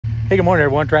Hey, good morning,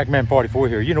 everyone. Trackman 44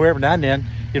 here. You know, every now and then,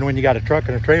 when you got a truck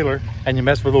and a trailer and you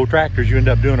mess with old tractors, you end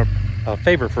up doing a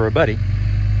favor for a buddy.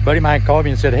 A buddy of mine called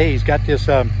me and said, hey, he's got this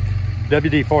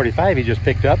WD-45 he just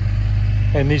picked up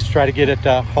and needs to try to get it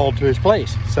hauled to his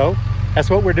place. So that's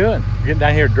what we're doing. We're getting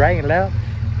down here, dragging it out,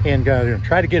 and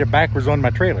try to get it backwards on my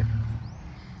trailer.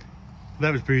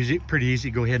 That was pretty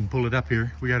easy. Go ahead and pull it up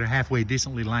here. We got it halfway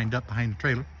decently lined up behind the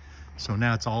trailer. So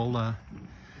now it's all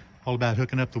about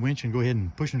hooking up the winch and go ahead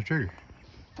and pushing the trigger.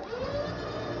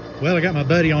 Well, I got my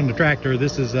buddy on the tractor.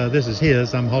 This is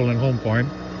his. I'm hauling home for him,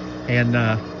 and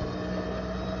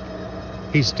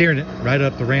he's steering it right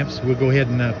up the ramps. We'll go ahead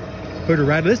and put her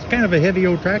right. This is kind of a heavy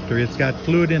old tractor. It's got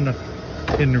fluid in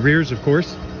the rears, of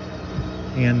course,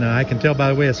 and I can tell by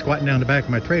the way it's squatting down the back of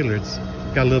my trailer. It's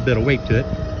got a little bit of weight to it.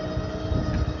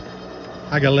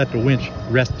 I gotta let the winch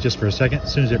rest just for a second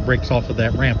as soon as it breaks off of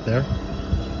that ramp there.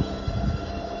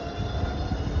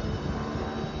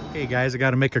 Hey guys, I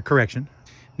gotta make a correction.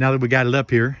 Now that we got it up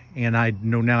here, and I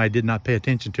know now I did not pay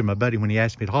attention to my buddy when he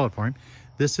asked me to haul it for him.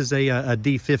 This is a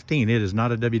D15. It is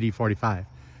not a WD-45.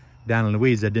 Down in the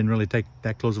weeds, I didn't really take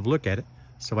that close of a look at it,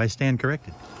 so I stand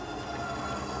corrected.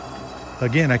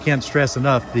 Again, I can't stress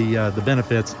enough the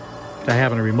benefits to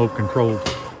having a remote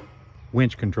controlled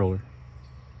winch controller.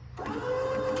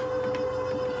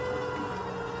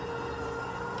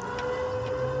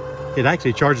 It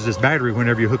actually charges this battery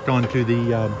whenever you're hooked onto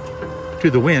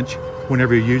the winch,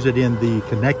 whenever you use it in the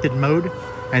connected mode,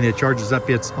 and it charges up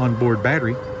its onboard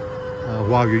battery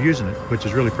while you're using it, which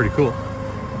is really pretty cool.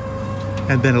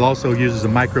 And then it also uses a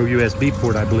micro USB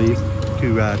port, I believe,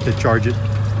 to charge it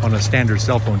on a standard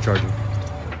cell phone charger.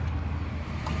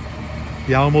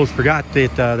 Yeah, I almost forgot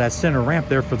that center ramp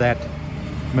there for that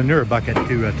manure bucket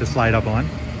to slide up on.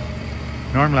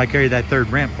 Normally I carry that third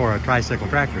ramp for a tricycle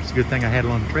tractor. It's a good thing I had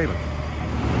it on the trailer.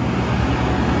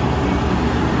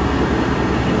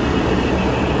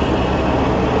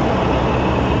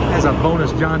 As a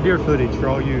bonus John Deere footage for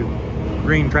all you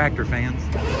green tractor fans.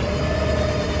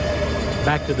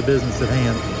 Back to the business at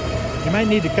hand. You might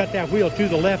need to cut that wheel to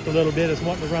the left a little bit. It's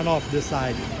wanting to run off this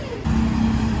side.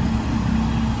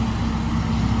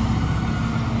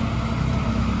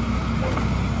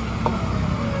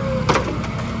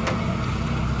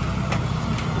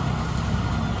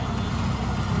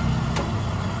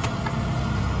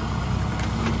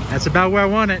 That's about where I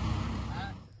want it.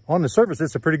 On the surface,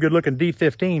 it's a pretty good looking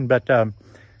D15, but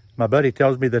my buddy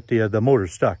tells me that the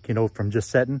motor's stuck, from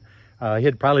just setting. He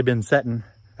had probably been setting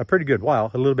a pretty good while,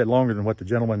 a little bit longer than what the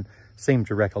gentleman seemed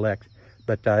to recollect,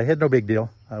 but it had no big deal.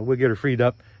 We'll get her freed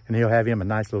up and he'll have him a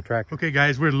nice little tractor. Okay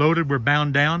guys, we're loaded, we're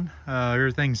bound down.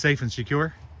 Everything's safe and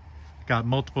secure. Got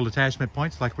multiple attachment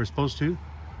points like we're supposed to.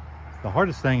 The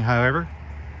hardest thing, however,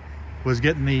 was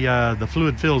getting the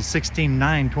fluid filled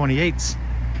 16.9/28.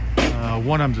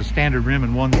 One of them's a standard rim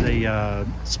and one's a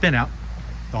spin out.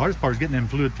 The hardest part is getting them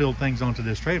fluid filled things onto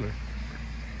this trailer.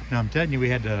 Now I'm telling you, we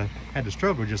had to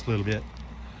struggle just a little bit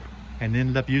and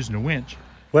ended up using a winch.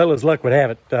 Well, as luck would have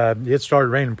it, it started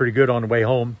raining pretty good on the way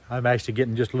home. I'm actually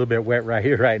getting just a little bit wet right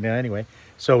here right now anyway.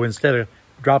 So instead of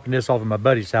dropping this off at my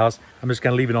buddy's house, I'm just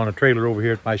gonna leave it on a trailer over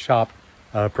here at my shop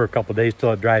for a couple of days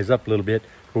till it dries up a little bit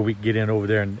where we can get in over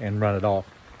there and run it off.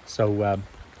 So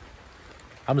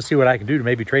I'm gonna see what I can do to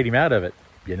maybe trade him out of it,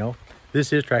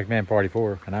 This is Trackman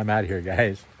 44, and I'm out of here,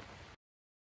 guys.